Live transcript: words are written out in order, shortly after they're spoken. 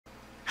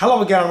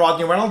Hello again, I'm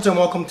Rodney Reynolds and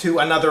welcome to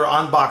another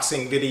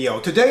unboxing video.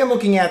 Today I'm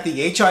looking at the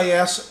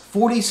HIS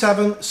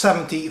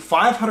 4770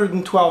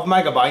 512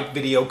 megabyte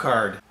video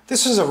card.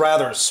 This is a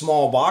rather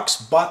small box,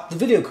 but the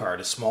video card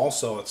is small,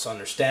 so it's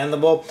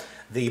understandable.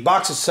 The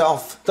box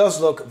itself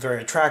does look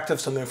very attractive.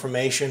 Some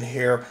information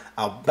here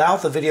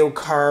about the video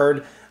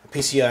card: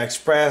 PCI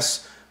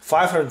Express,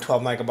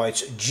 512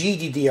 megabytes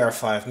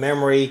GDDR5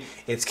 memory.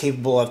 It's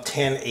capable of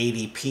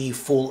 1080p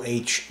Full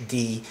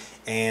HD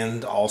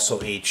and also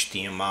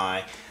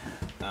HDMI.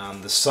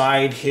 On the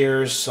side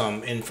here's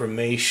some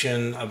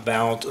information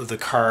about the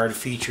card,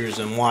 features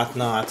and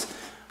whatnot.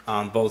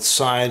 On both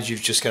sides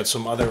you've just got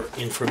some other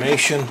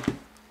information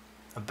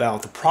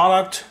about the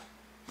product,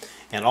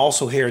 and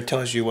also here it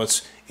tells you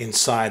what's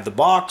inside the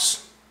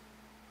box.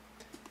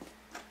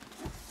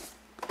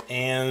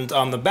 And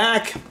on the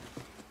back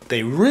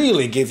they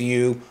really give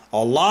you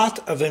a lot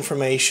of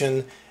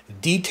information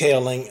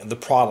detailing the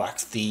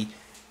product, the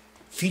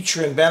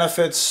feature and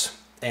benefits,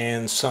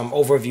 and some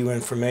overview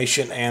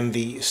information and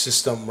the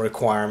system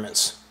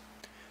requirements.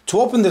 To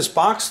open this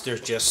box, there's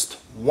just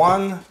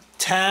one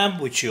tab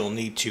which you'll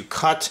need to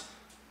cut.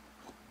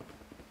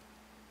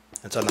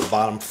 It's on the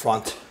bottom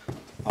front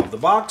of the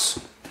box.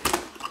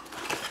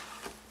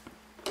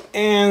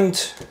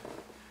 And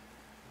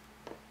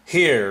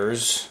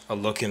here's a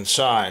look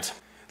inside.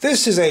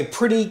 This is a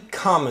pretty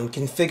common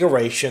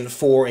configuration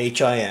for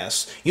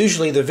HIS.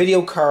 Usually the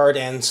video card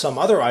and some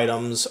other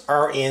items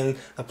are in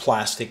a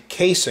plastic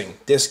casing.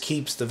 This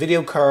keeps the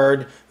video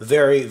card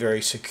very,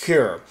 very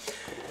secure.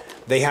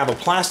 They have a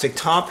plastic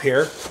top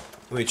here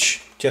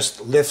which just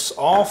lifts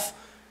off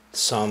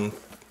some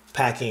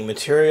packing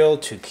material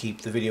to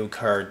keep the video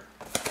card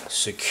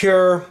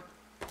secure.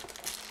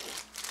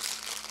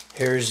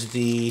 Here's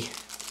the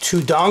two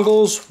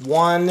dongles.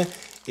 One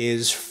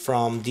is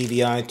from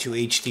DVI to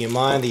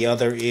HDMI, the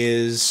other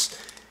is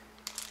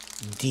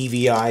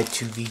DVI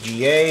to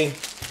VGA.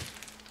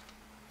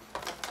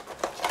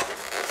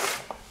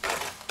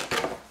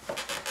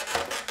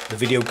 The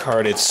video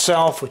card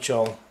itself, which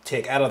I'll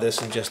take out of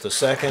this in just a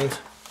second.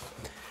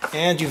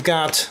 And you've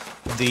got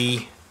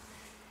the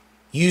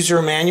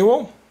user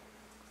manual,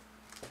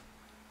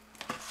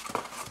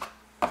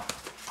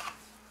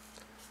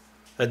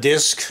 a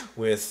disc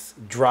with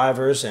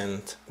drivers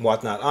and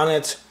whatnot on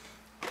it,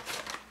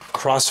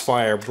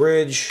 Crossfire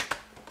bridge,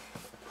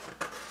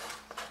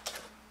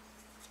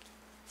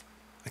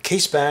 a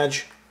case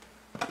badge,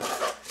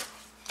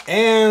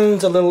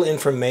 and a little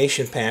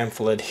information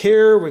pamphlet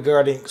here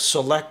regarding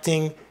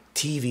selecting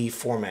TV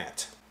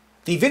format.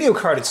 The video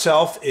card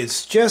itself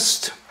is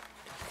just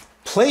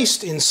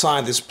placed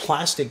inside this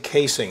plastic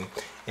casing,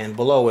 and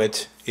below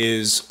it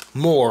is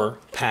more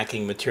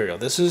packing material.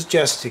 This is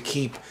just to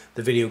keep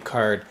the video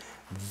card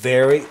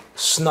very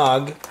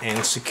snug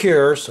and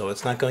secure, so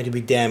it's not going to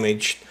be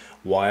damaged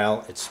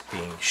while it's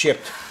being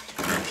shipped.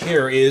 And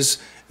here is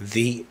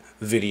the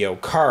video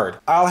card.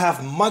 I'll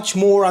have much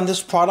more on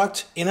this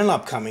product in an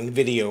upcoming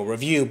video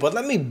review, but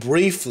let me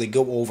briefly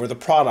go over the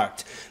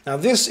product. Now,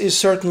 this is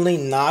certainly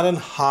not a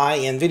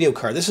high-end video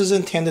card. This is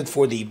intended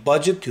for the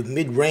budget to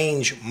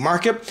mid-range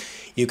market.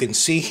 You can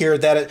see here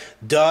that it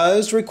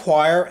does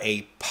require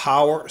a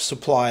power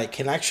supply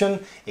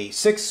connection, a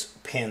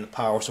 6-pin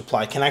power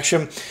supply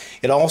connection.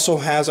 It also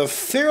has a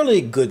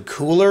fairly good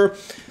cooler,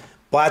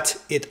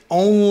 but it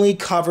only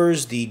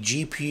covers the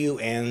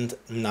GPU and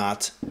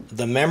not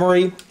the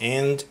memory,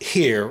 and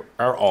here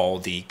are all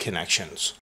the connections.